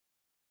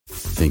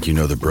Think you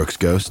know the Brooks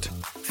Ghost?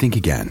 Think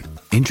again.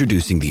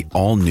 Introducing the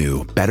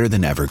all-new,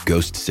 better-than-ever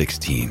Ghost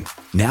 16.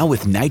 Now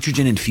with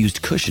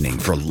nitrogen-infused cushioning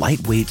for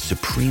lightweight,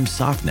 supreme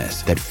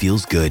softness that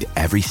feels good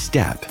every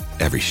step,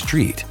 every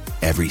street,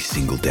 every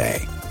single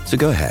day. So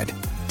go ahead,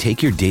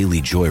 take your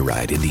daily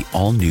joyride in the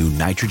all-new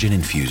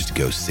nitrogen-infused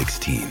Ghost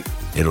 16.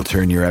 It'll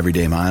turn your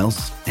everyday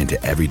miles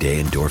into everyday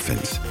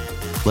endorphins.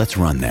 Let's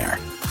run there.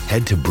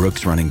 Head to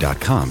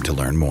brooksrunning.com to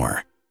learn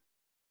more.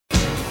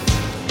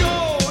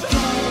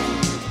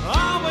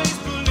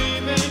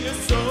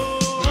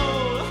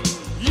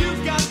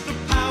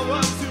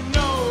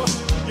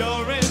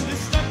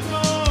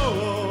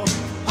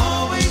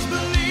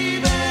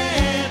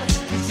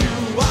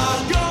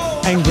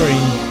 And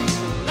green.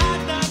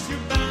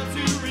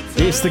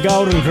 It's the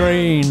golden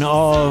green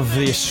of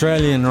the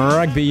Australian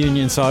Rugby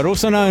Union side,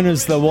 also known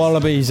as the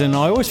Wallabies, and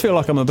I always feel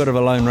like I'm a bit of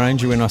a lone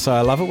ranger when I say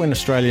I love it when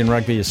Australian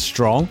rugby is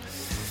strong.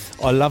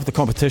 I love the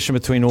competition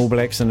between All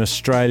Blacks and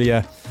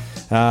Australia.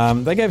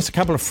 They gave us a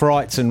couple of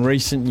frights in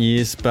recent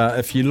years, but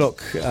if you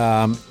look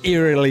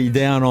eerily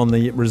down on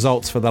the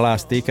results for the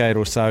last decade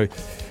or so,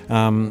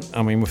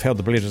 we've held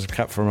the Bledisloe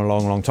Cup for a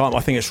long, long time. I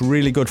think it's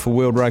really good for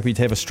World Rugby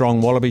to have a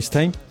strong Wallabies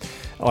team.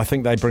 I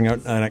think they bring out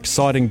an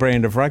exciting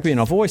brand of rugby,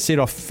 and I've always said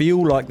I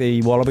feel like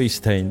the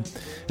Wallabies team,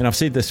 and I've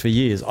said this for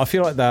years, I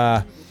feel like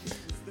they're,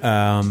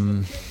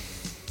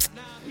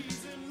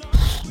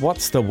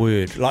 what's the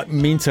word, like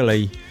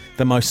mentally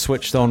the most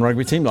switched on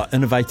rugby team, like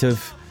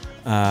innovative,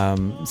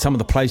 some of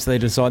the plays they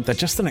design, they're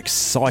just an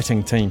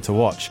exciting team to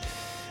watch.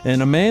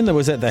 And a man that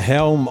was at the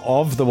helm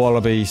of the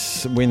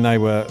Wallabies when they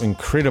were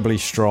incredibly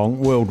strong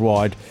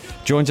worldwide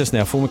joins us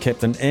now. Former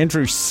captain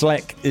Andrew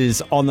Slack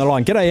is on the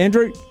line. G'day,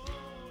 Andrew.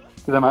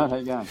 G'day, mate. How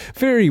you going?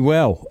 Very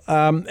well.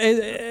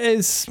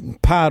 As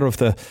part of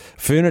the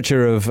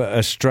furniture of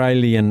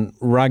Australian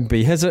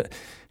rugby, has it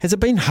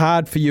been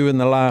hard for you in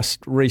the last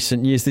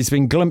recent years? There's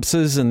been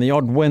glimpses and the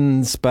odd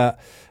wins, but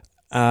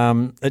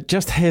it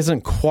just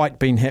hasn't quite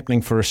been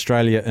happening for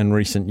Australia in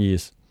recent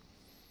years.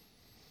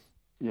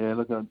 Yeah,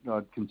 look,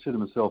 I'd consider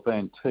myself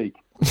antique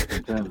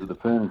in terms of the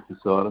furniture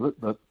side of it,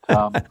 but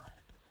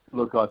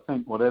look, I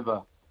think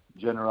whatever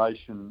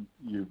generation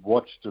you've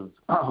watched of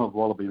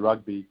Wallaby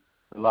rugby,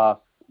 the last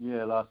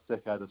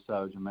decade or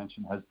so, as you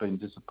mentioned, has been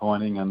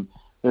disappointing, and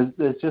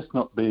there's just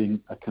not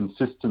been a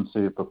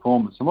consistency of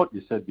performance. And what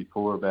you said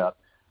before about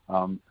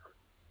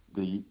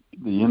the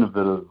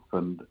innovative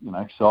and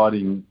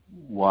exciting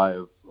way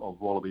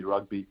of Wallaby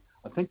rugby,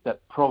 I think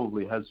that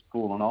probably has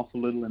fallen off a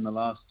little in the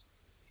last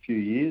few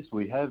years.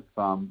 We have,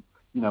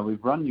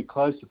 we've run you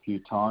close a few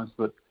times,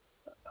 but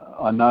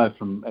I know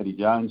from Eddie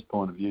Jones'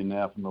 point of view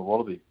now, from the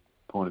Wallaby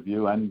point of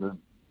view, and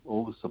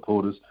all the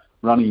supporters,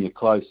 running you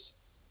close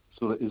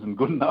sort of isn't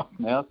good enough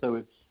now.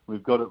 So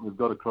we've got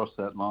to cross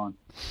that line.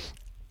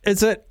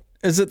 Is it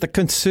the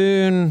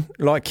concern,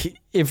 like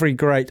every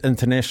great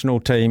international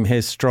team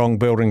has strong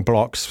building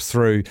blocks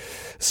through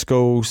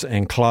schools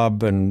and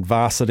club and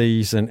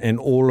varsities and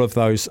all of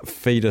those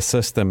feeder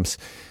systems?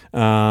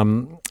 I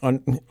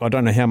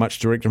don't know how much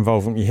direct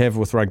involvement you have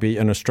with rugby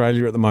in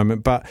Australia at the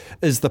moment, but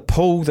is the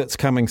pool that's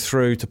coming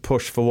through to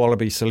push for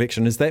Wallaby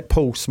selection, is that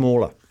pool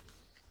smaller?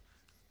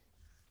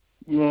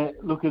 Yeah,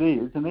 look, it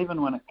is. And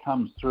even when it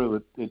comes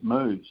through, it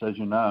moves, as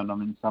you know. And I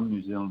mean, some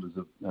New Zealanders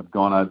have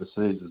gone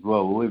overseas as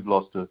well. We've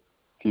lost a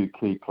few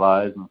key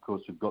players. And of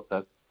course, you've got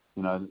that,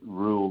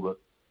 rule that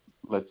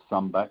lets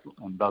some back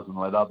and doesn't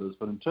let others.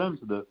 But in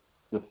terms of the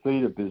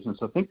feeder business,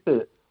 I think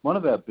that one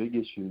of our big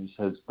issues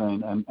has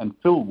been, and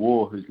Phil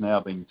Waugh, who's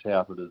now being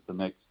touted as the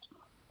next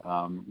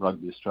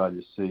Rugby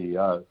Australia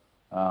CEO,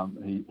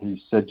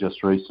 he said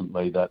just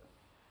recently that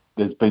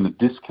there's been a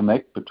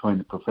disconnect between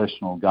the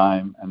professional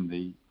game and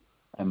the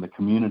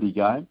community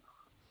game,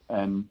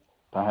 and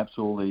perhaps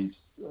all these,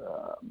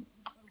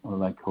 what do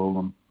they call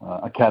them,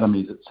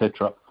 academies,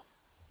 etc.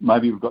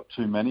 Maybe we've got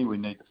too many. We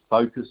need to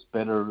focus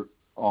better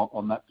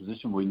on that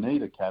position. We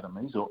need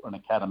academies or an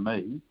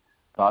academy,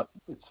 but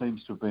it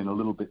seems to have been a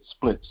little bit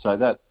split. So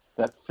that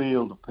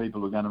field of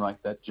people who are going to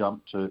make that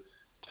jump to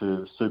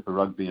Super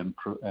Rugby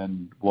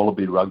and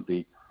Wallaby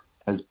Rugby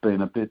has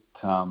been a bit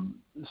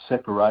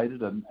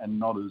separated and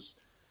not as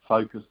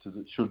focused as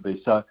it should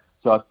be. So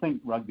I think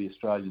Rugby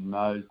Australia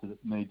knows that it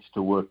needs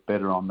to work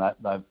better on that.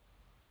 They've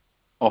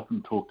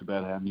often talked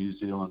about how New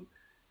Zealand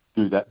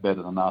do that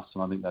better than us,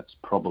 and I think that's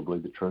probably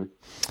the truth.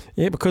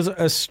 Yeah, because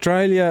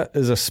Australia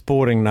is a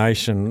sporting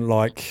nation.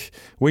 Like,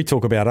 we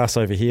talk about us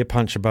over here,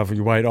 punch above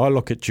your weight. I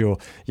look at your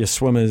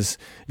swimmers,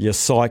 your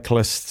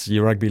cyclists,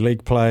 your rugby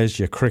league players,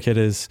 your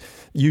cricketers.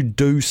 You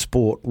do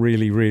sport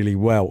really, really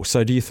well.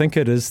 So do you think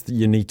it is that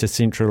you need to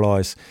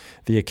centralise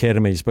the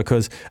academies?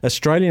 Because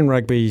Australian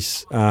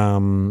rugby's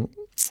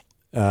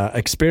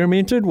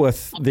experimented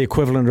with the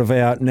equivalent of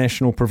our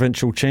national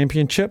provincial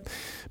championship,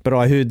 but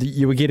I heard that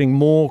you were getting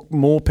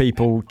more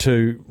people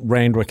to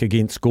Randwick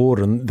against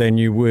Gordon than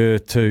you were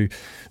to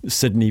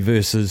Sydney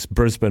versus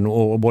Brisbane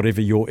or whatever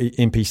your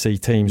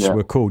NPC teams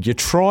were called. You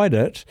tried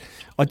it.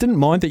 I didn't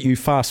mind that you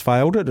fast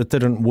failed it. It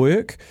didn't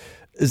work.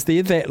 Is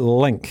there that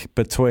link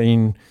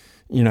between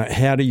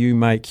how do you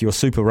make your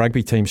Super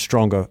Rugby team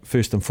stronger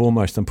first and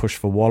foremost and push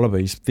for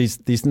Wallabies?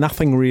 There's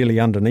nothing really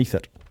underneath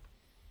it.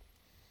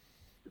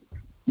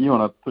 You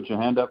want to put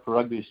your hand up for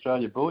Rugby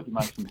Australia board? You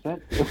make some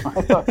sense.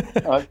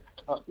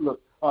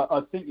 Look,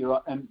 I think you're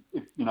right. And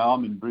if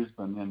I'm in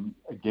Brisbane, and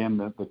again,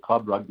 the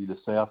club rugby, the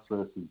South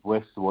versus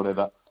West or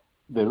whatever,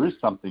 there is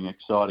something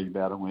exciting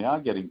about it. We are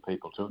getting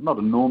people to it. Not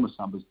enormous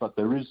numbers, but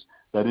there is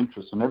that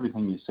interest. And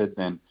everything you said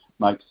then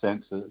makes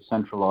sense,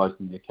 centralised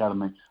in the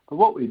academy. But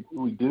what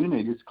we do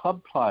need is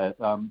club players,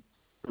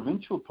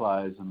 provincial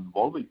players and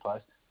Wallaby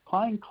players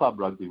playing club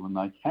rugby when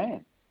they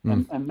can.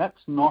 And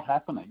that's not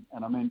happening.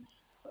 And I mean,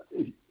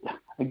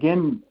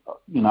 again,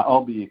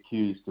 I'll be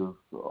accused of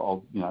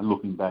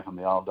looking back on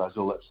the old days,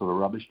 all that sort of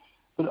rubbish.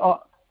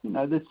 But,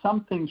 there's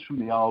some things from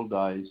the old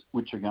days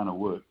which are going to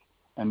work.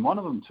 And one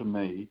of them, to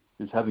me,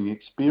 is having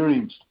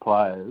experienced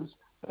players,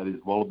 that is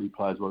Wallaby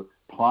players,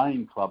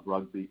 playing club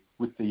rugby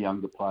with the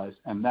younger players.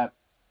 And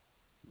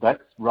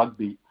that's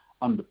rugby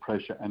under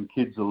pressure. And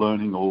kids are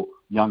learning, or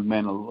young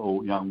men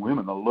or young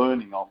women are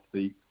learning off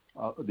the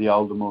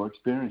older, more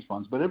experienced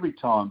ones. But every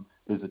time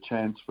there's a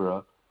chance for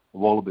a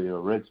Wallaby or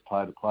a Reds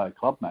player to play a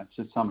club match,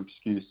 there's some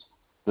excuse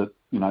that,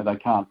 they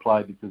can't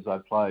play because they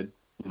played,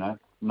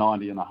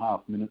 90 and a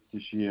half minutes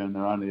this year and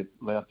they're only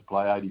allowed to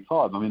play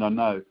 85. I mean, I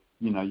know,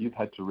 you've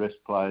had to rest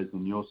players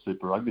in your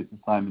Super Rugby. It's the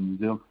same in New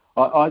Zealand.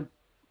 I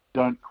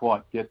don't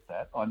quite get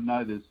that. I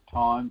know there's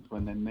times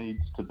when there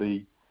needs to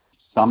be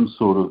some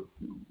sort of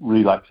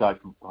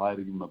relaxation for play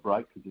to give them a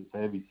break because it's a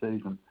heavy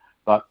season.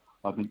 But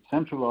I think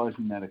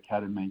centralising that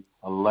academy,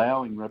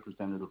 allowing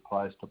representative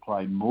players to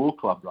play more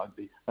club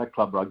rugby, that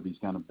club rugby is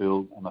going to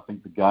build, and I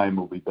think the game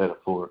will be better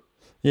for it.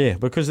 Yeah,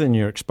 because then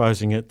you're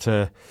exposing it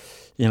to,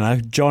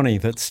 Johnny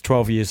that's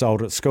 12 years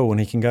old at school and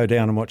he can go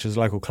down and watch his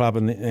local club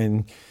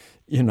and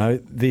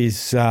there's,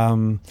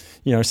 some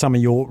of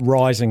your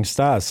rising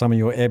stars, some of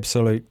your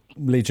absolute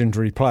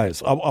legendary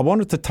players. I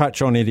wanted to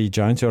touch on Eddie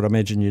Jones, who I'd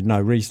imagine you'd know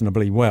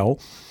reasonably well.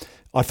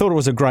 I thought it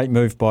was a great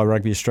move by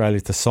Rugby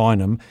Australia to sign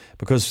him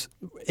because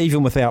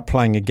even without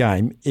playing a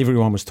game,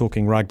 everyone was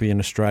talking rugby in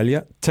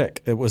Australia.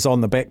 Tick. It was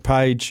on the back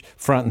page,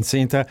 front and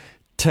centre.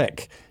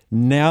 Tick.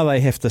 Now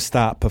they have to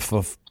start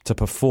to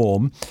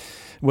perform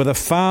with a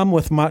farm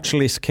with much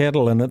less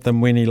cattle in it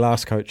than when he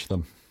last coached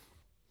them.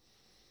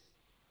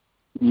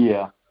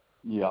 Yeah.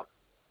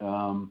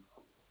 I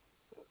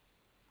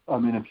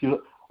mean, if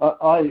you,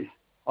 I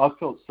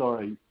felt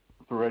sorry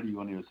for Eddie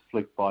when he was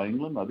flicked by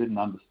England. I didn't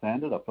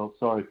understand it. I felt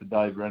sorry for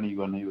Dave Rennie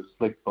when he was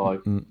flicked by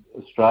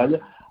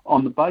Australia,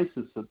 on the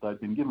basis that they've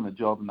been given a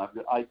job and they've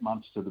got 8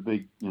 months to the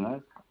big,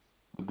 the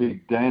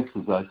big dance,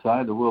 as they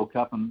say, the World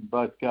Cup, and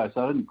both go.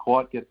 So I didn't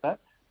quite get that.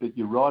 But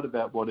you're right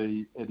about what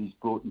Eddie's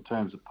brought in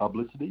terms of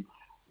publicity.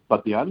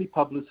 But the only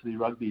publicity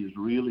rugby is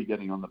really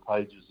getting on the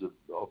pages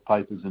of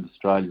papers in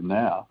Australia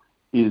now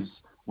is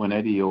when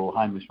Eddie or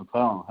Hamish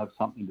McClellan have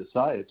something to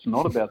say. It's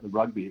not about the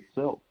rugby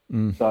itself.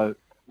 So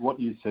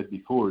what you said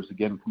before is,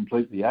 again,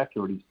 completely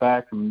accurate. He's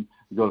back and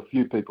we've got a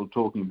few people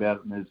talking about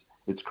it and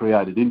it's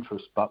created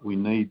interest, but we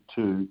need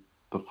to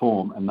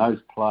perform. And those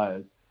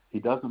players, he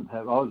doesn't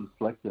have... I was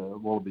a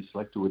Wallaby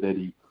selector with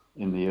Eddie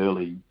in the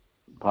early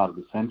part of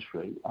the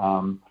century.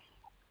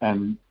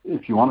 And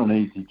if you want an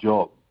easy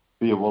job,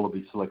 be a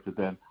Wallaby selector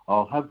then.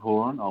 I'll have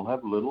Horan, I'll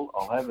have Little,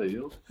 I'll have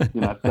Eels. It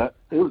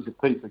was a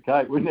piece of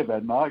cake. We never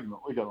had an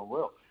argument. We got on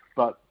well.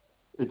 But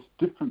it's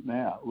different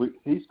now.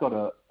 He's got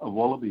a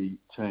Wallaby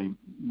team,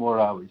 where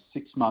are we,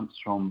 6 months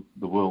from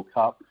the World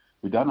Cup.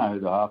 We don't know who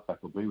the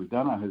halfback will be. We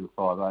don't know who the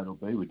 5'8" will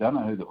be. We don't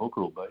know who the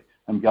hooker will be.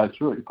 And go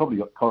through it. You've probably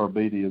got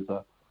Korobidi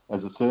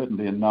as a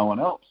certainty and no one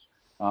else.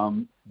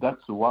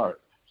 That's the worry.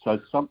 So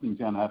something's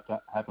going to have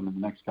to happen in the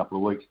next couple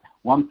of weeks.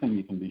 One thing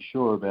you can be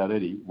sure about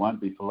Eddie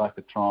won't be for lack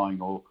of trying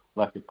or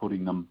lack of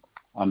putting them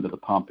under the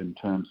pump in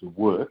terms of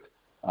work,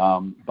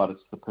 but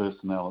it's the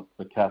personnel, it's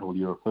the cattle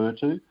you refer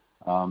to.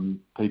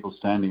 People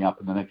standing up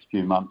in the next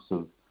few months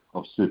of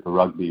Super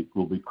Rugby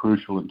will be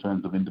crucial in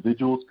terms of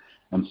individuals,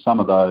 and some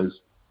of those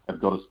have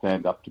got to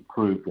stand up to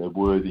prove they're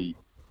worthy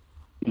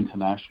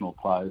international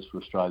players for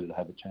Australia to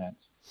have a chance.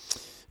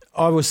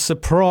 I was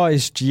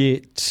surprised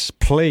yet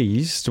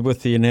pleased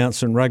with the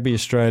announcement Rugby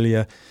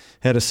Australia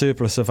had a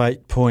surplus of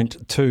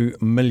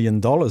 $8.2 million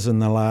in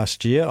the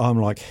last year.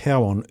 I'm like,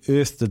 how on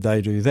earth did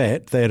they do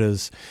that? That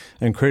is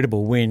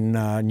incredible. When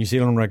New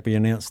Zealand Rugby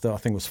announced that, I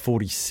think it was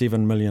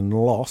 $47 million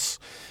loss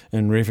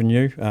in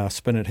revenue,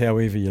 spin it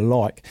however you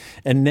like.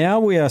 And now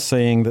we are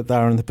seeing that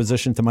they're in the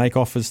position to make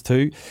offers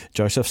to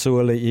Joseph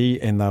Suoli'i,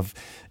 and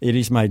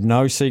Eddie's made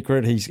no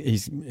secret.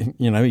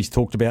 He's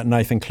talked about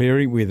Nathan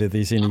Cleary, whether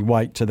there's any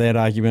weight to that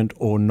argument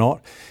or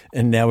not.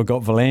 And now we've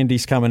got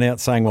Volandis coming out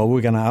saying, well, we're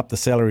going to up the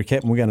salary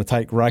cap and we're going to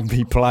take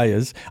rugby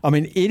players. I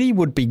mean, Eddie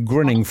would be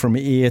grinning from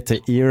ear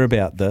to ear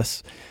about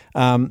this.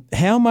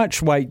 How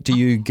much weight do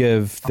you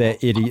give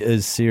that Eddie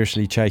is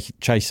seriously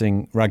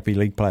chasing rugby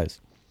league players?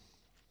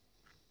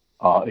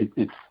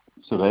 It's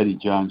sort of Eddie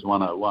Jones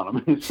 101. I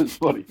mean, it's just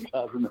what he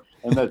does, isn't it?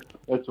 And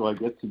that's why he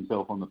gets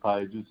himself on the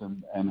pages,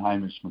 and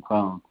Hamish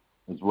McClellan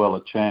as well.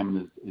 A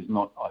chairman is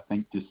not, I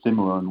think,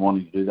 dissimilar in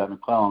wanting to do that.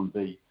 McClellan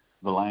v.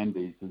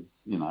 Volandis is,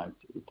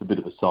 it's a bit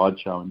of a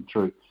sideshow in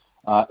truth.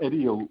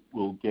 Eddie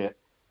will get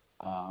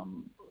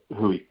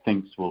who he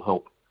thinks will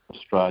help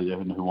Australia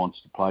and who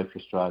wants to play for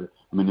Australia.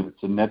 I mean, if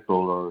it's a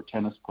netball or a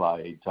tennis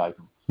player, he'd take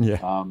them.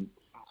 Yeah.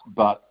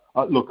 But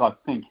look, I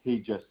think he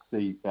just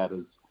sees that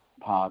as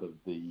part of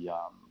the,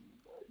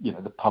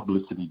 the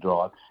publicity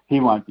drive. He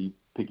won't be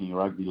picking a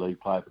rugby league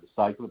player for the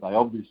sake of it. They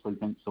obviously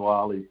think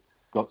Suwali's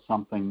got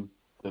something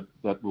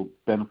that will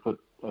benefit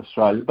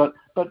Australia. But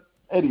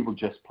Eddie will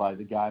just play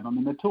the game. I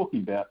mean, they're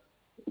talking about,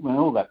 when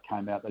all that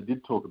came out, they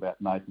did talk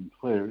about Nathan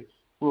Cleary.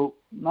 Well,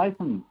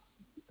 Nathan's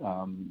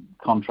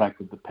contract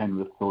with the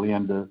Penrith till the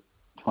end of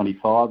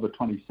 25 or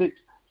 26.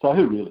 So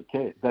who really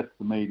cares? That's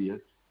the media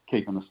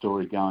keeping the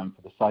story going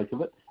for the sake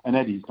of it. And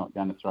Eddie's not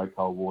going to throw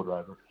cold water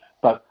over it.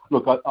 But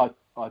look, I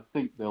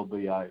think there'll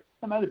be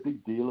they made a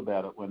big deal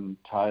about it when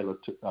Sailor,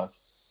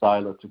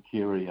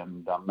 Takiri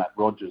and Matt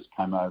Rogers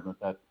came over at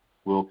that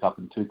World Cup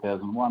in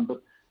 2001.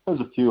 But there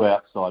was a few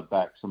outside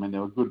backs. I mean,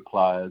 there were good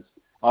players.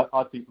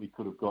 I think we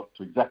could have got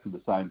to exactly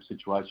the same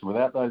situation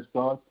without those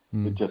guys.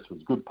 It just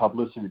was good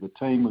publicity. The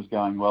team was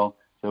going well,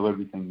 so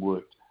everything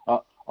worked.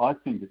 I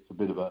think it's a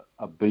bit of a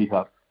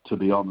beat-up, to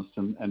be honest.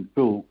 And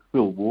Phil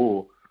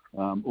Waugh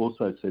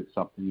also said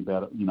something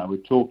about it. We're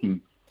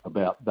talking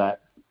about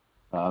that,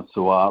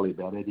 Suwali,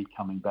 about Eddie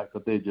coming back,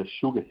 but they're just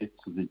sugar hits,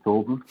 as he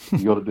called them.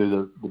 You've got to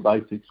do the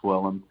basics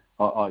well, and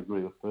I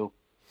agree with Phil.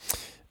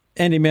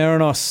 Andy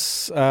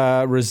Marinos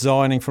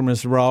resigning from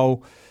his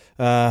role.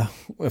 I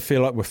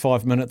feel like we're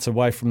 5 minutes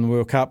away from the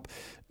World Cup.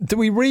 Do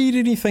we read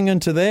anything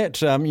into that?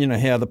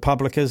 How the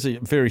public is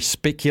very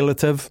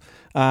speculative,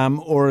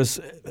 or as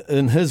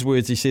in his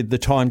words, he said the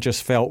time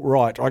just felt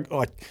right.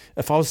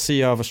 If I was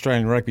CEO of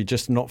Australian Rugby,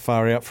 just not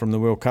far out from the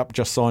World Cup,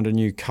 just signed a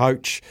new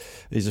coach.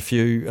 There's a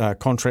few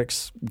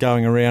contracts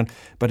going around,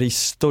 but he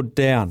stood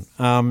down.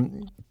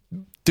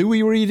 Do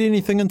we read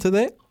anything into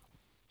that?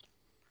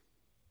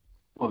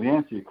 Well, the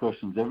answer to your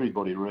question is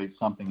everybody reads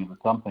something into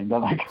something,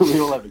 don't they? We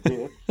all have a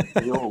guess.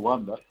 We all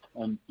wonder.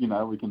 And,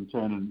 we can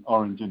turn an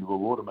orange into a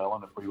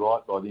watermelon if we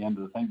write by the end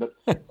of the thing. But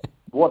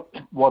what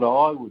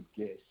I would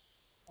guess,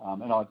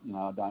 and I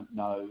don't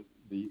know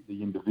the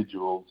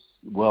individuals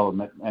well, I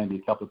met Andy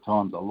a couple of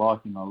times. I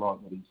like him. I like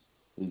what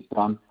he's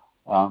done.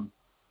 I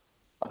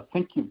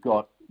think you've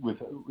got, with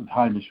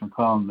Hamish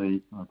McClellan,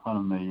 the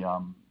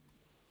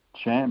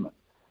chairman,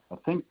 I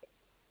think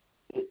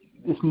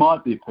this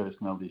might be a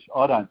personality issue.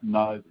 I don't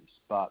know this,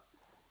 but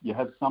you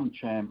have some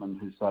chairmen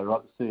who say, right,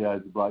 the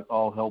CEO's a bloke,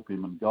 I'll help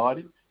him and guide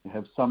him. You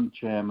have some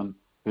chairmen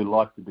who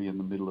like to be in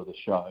the middle of the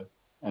show.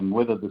 And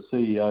whether the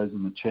CEOs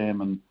and the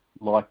chairman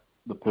like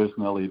the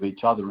personality of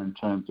each other in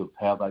terms of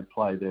how they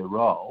play their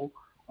role,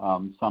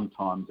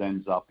 sometimes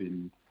ends up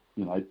in,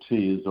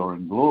 tears or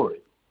in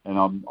glory. And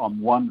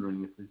I'm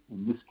wondering if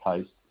in this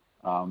case,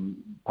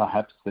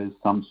 perhaps there's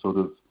some sort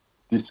of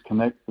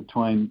disconnect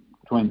between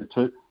the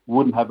two.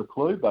 Wouldn't have a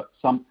clue, but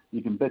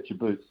you can bet your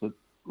boots that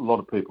a lot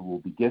of people will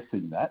be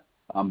guessing that.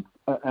 And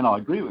I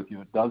agree with you.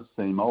 It does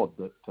seem odd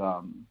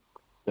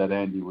that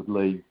Andy would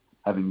leave,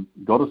 having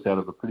got us out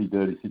of a pretty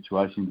dirty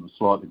situation to a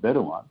slightly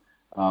better one,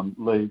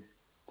 leave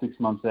 6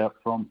 months out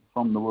from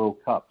the World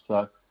Cup.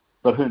 So,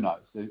 but who knows?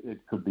 It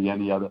could be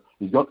any other.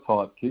 He's got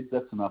 5 kids.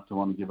 That's enough to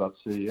want to give up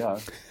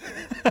CEO.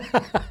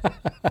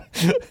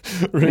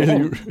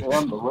 Really,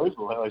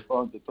 unbelievable how he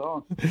finds the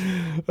time.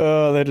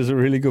 Oh, that is a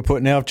really good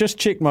point. Now, I've just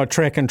checked my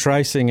track and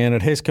tracing, and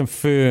it has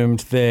confirmed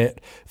that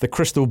the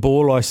crystal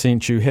ball I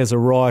sent you has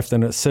arrived,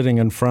 and it's sitting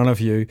in front of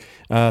you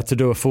to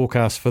do a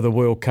forecast for the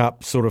World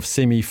Cup sort of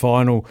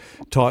semi-final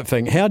type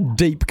thing. How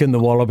deep can the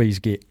Wallabies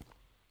get?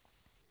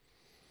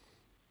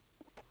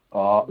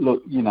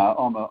 Look,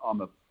 I'm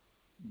a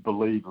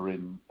believer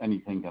in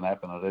anything can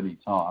happen at any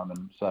time,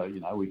 and so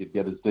we could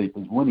get as deep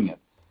as winning it.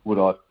 Would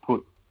I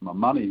put my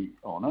money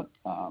on it?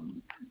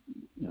 I'm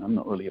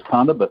not really a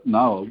punter, but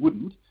no, I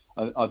wouldn't.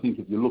 I think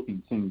if you're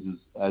looking things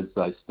as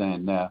they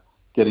stand now,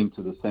 getting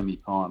to the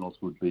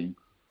semi-finals would be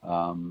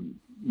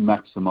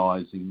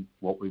maximising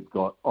what we've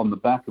got. On the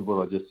back of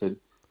what I just said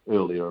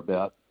earlier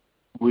about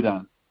we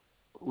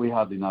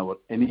hardly know what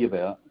any of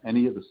the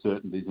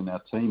certainties in our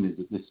team is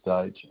at this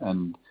stage,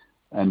 and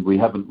we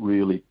haven't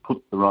really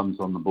put the runs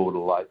on the board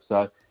late.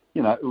 So,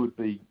 it wouldn't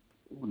be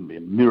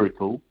a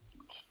miracle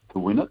to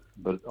win it,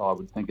 but I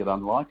would think it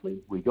unlikely.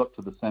 We got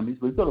to the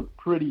semis. We've got a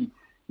pretty,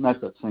 no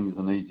such thing as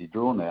an easy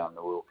draw now in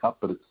the World Cup,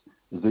 but it's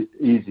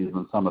easier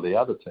than some of the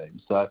other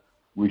teams. So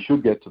we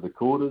should get to the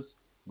quarters.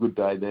 Good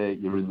day there,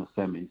 you're in the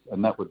semis,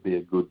 and that would be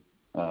a good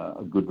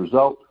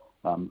result.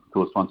 Of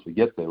course, once we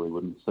get there, we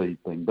wouldn't see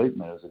being beaten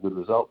there as a good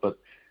result. But,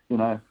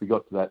 if we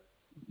got to that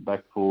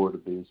back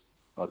forward,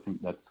 I think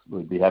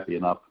we'd be happy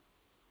enough,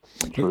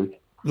 in truth.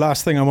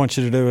 Last thing I want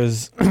you to do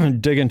is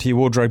dig into your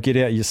wardrobe, get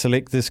out your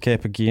selectors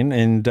cap again,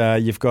 and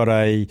you've got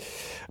a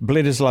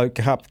Bledisloe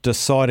Cup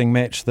deciding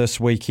match this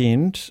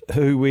weekend.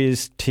 Who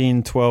wears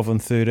 10, 12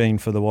 and 13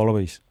 for the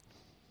Wallabies?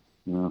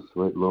 Oh,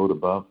 sweet Lord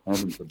above,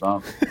 heavens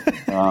above.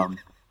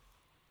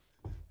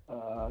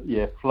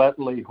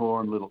 Flatley,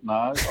 Horn, Little.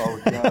 No, I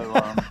would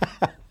go.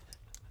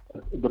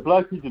 The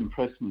bloke who's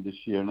impressed me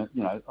this year, and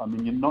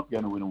you're not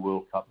going to win a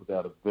World Cup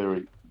without a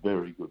very,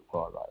 very good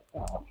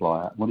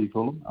flyer. What do you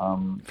call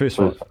them? First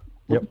five.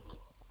 Yep.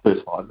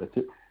 First five. That's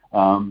it.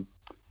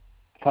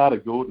 Carter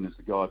Gordon is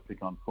the guy I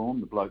pick on form.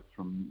 The bloke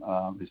from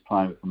who's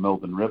playing with the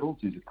Melbourne Rebels.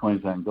 He's a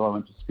Queensland guy.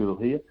 Went to school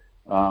here.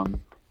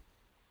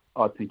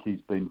 I think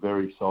he's been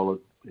very solid.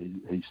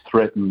 He's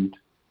threatened,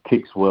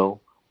 kicks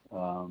well.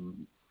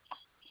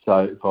 So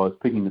if I was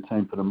picking the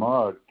team for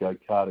tomorrow, I'd go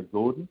Carter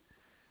Gordon.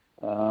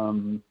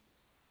 Don't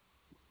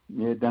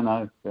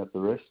know about the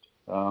rest.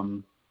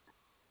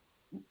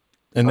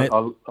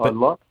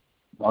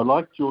 I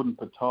like Jordan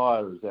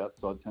Petaia as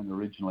outside 10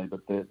 originally,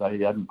 but they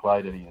hadn't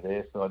played any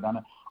there, so I don't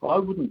know. I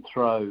wouldn't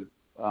throw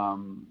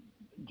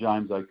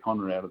James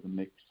O'Connor out of the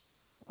mix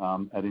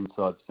at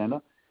inside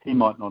centre. He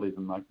might not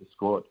even make the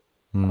squad,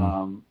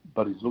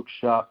 but he's looked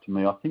sharp to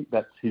me. I think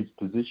that's his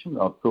position.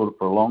 I've thought it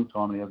for a long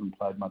time. He hasn't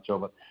played much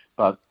of it,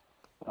 but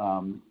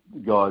the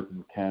guys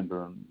in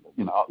Canberra,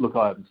 and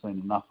I haven't seen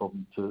enough of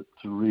them to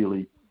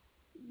really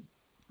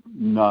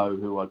know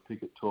who I'd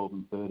pick at 12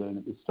 and 13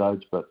 at this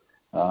stage, but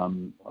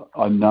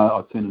I know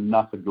I've seen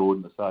enough of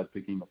Gordon to say I'd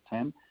pick him at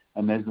 10,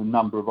 and there's a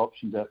number of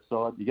options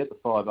outside. You get the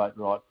 5'8"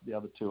 right, the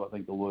other two I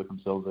think will work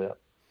themselves out.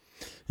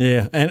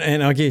 Yeah,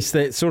 and I guess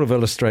that sort of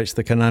illustrates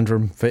the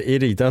conundrum for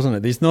Eddie, doesn't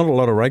it? There's not a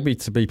lot of rugby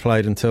to be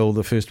played until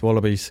the first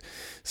Wallabies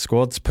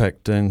squad's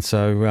picked, and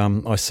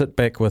so I sit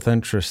back with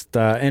interest.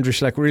 Andrew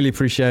Slack, really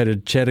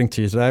appreciated chatting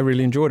to you today.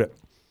 Really enjoyed it.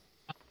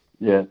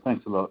 Yeah,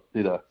 thanks a lot.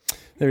 Ditto.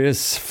 There he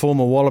is,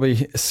 former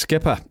Wallaby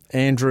skipper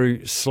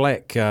Andrew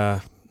Slack.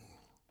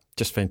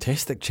 Just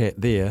fantastic chat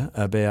there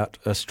about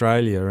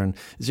Australia. And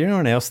is there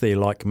anyone else there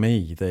like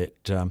me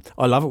that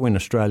I love it when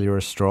Australia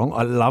is strong.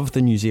 I love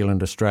the New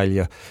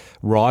Zealand-Australia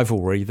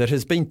rivalry that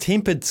has been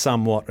tempered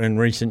somewhat in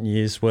recent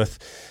years with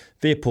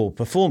their poor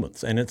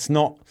performance. And it's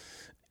not,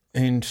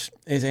 and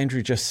as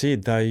Andrew just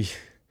said, they're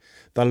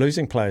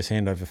losing players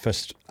hand over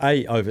fist,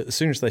 as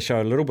soon as they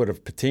show a little bit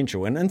of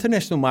potential. And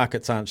international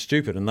markets aren't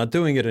stupid, and they're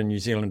doing it in New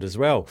Zealand as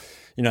well.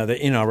 The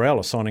NRL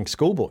are signing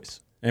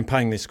schoolboys and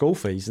paying their school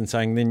fees and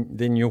saying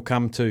then you'll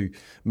come to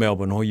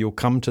Melbourne or you'll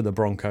come to the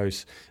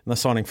Broncos, and they're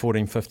signing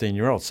 14,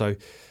 15-year-olds. So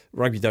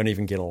rugby don't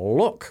even get a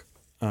look.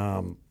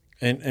 And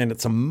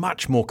it's a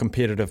much more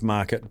competitive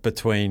market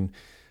between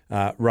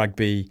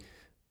rugby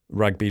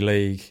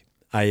league,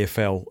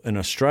 AFL in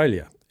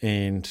Australia.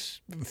 And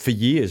for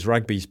years,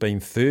 rugby's been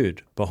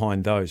third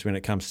behind those when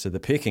it comes to the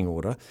pecking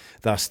order.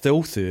 They're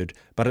still third,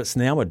 but it's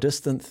now a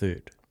distant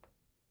third.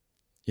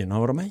 You know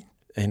what I mean?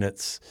 And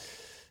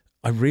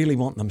I really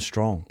want them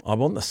strong. I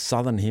want the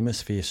Southern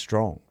Hemisphere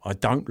strong. I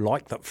don't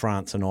like that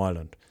France and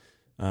Ireland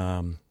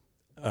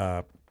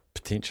are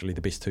potentially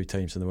the best two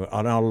teams in the world.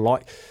 I don't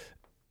like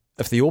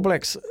if the All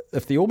Blacks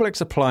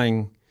are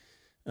playing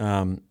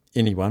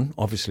anyone,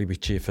 obviously we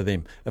cheer for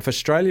them. If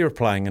Australia are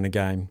playing in a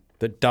game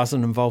that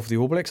doesn't involve the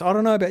All Blacks, I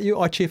don't know about you,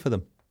 I cheer for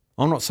them.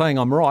 I'm not saying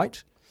I'm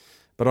right,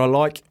 but I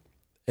like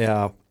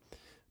our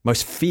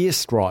most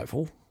fierce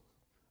rival.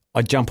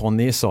 I jump on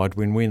their side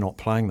when we're not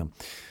playing them.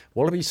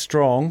 Wallabies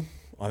strong.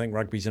 I think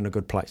rugby's in a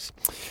good place.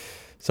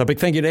 So a big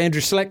thank you to Andrew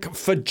Slack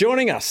for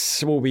joining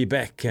us. We'll be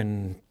back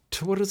in,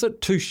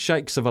 2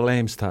 shakes of a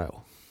lamb's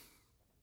tail.